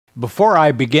Before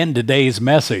I begin today's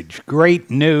message, great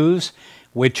news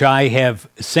which I have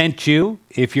sent you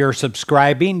if you're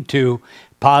subscribing to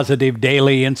Positive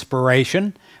Daily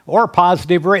Inspiration or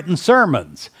Positive Written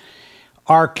Sermons.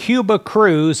 Our Cuba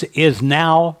cruise is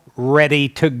now ready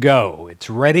to go. It's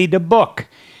ready to book.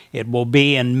 It will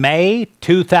be in May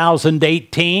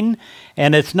 2018,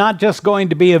 and it's not just going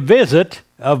to be a visit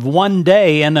of one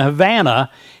day in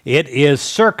Havana. It is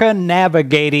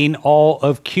circumnavigating all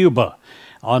of Cuba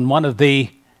on one of the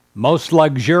most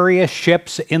luxurious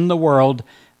ships in the world,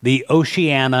 the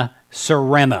Oceania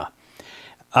Sirena.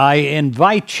 I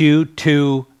invite you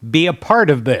to be a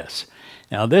part of this.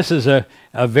 Now, this is a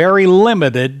very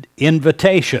limited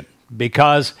invitation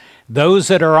because those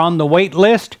that are on the wait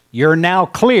list, you're now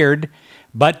cleared,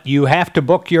 but you have to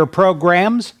book your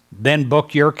programs, then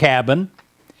book your cabin.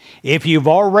 If you've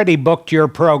already booked your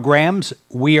programs,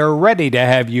 we are ready to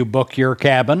have you book your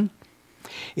cabin.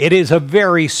 It is a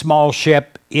very small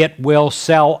ship. It will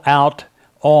sell out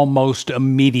almost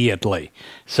immediately.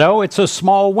 So it's a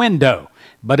small window,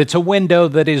 but it's a window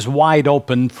that is wide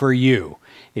open for you.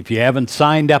 If you haven't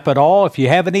signed up at all, if you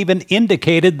haven't even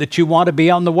indicated that you want to be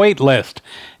on the wait list,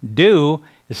 do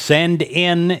send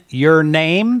in your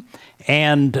name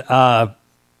and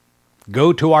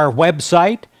go to our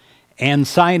website and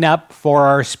sign up for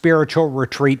our spiritual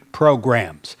retreat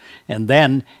programs. And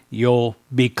then you'll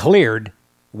be cleared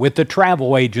with the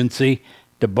travel agency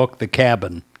to book the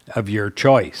cabin of your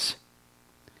choice.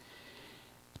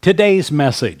 Today's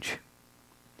message.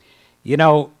 You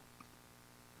know,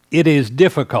 it is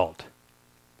difficult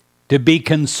to be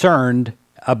concerned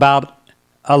about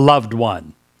a loved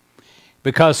one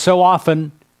because so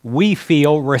often we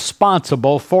feel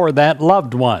responsible for that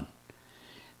loved one,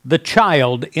 the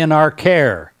child in our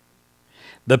care,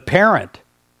 the parent,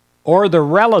 or the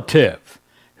relative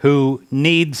who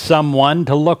needs someone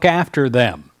to look after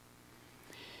them.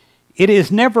 It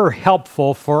is never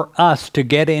helpful for us to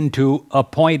get into a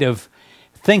point of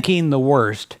thinking the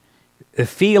worst,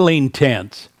 feeling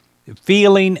tense,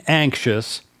 feeling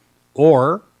anxious,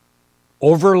 or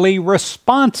overly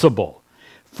responsible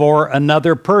for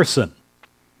another person.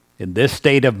 In this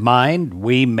state of mind,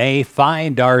 we may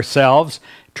find ourselves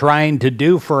trying to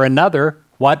do for another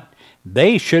what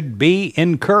they should be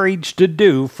encouraged to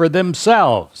do for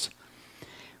themselves.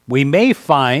 We may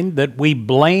find that we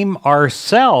blame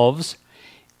ourselves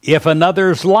if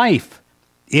another's life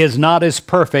is not as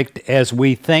perfect as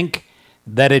we think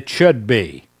that it should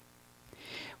be.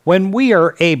 When we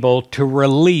are able to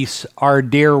release our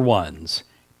dear ones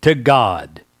to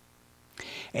God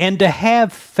and to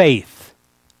have faith,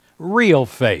 real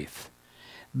faith,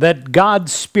 that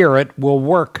God's Spirit will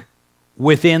work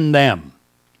within them,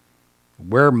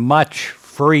 we're much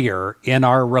freer in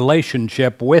our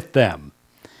relationship with them.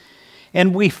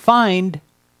 And we find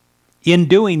in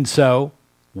doing so,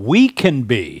 we can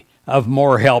be of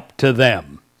more help to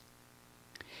them.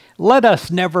 Let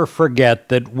us never forget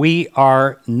that we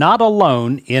are not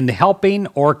alone in helping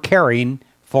or caring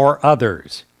for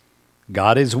others.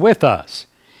 God is with us,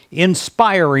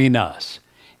 inspiring us,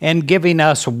 and giving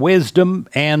us wisdom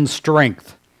and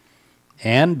strength.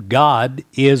 And God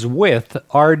is with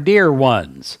our dear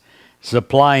ones,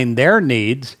 supplying their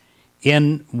needs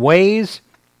in ways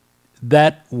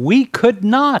that we could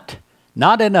not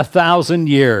in 1,000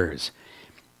 years,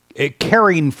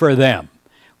 caring for them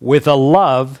with a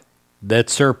love that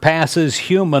surpasses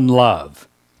human love.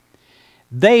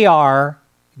 They are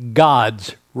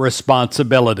God's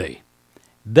responsibility.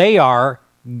 They are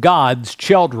God's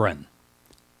children,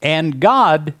 and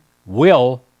God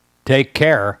will take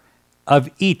care of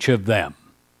each of them.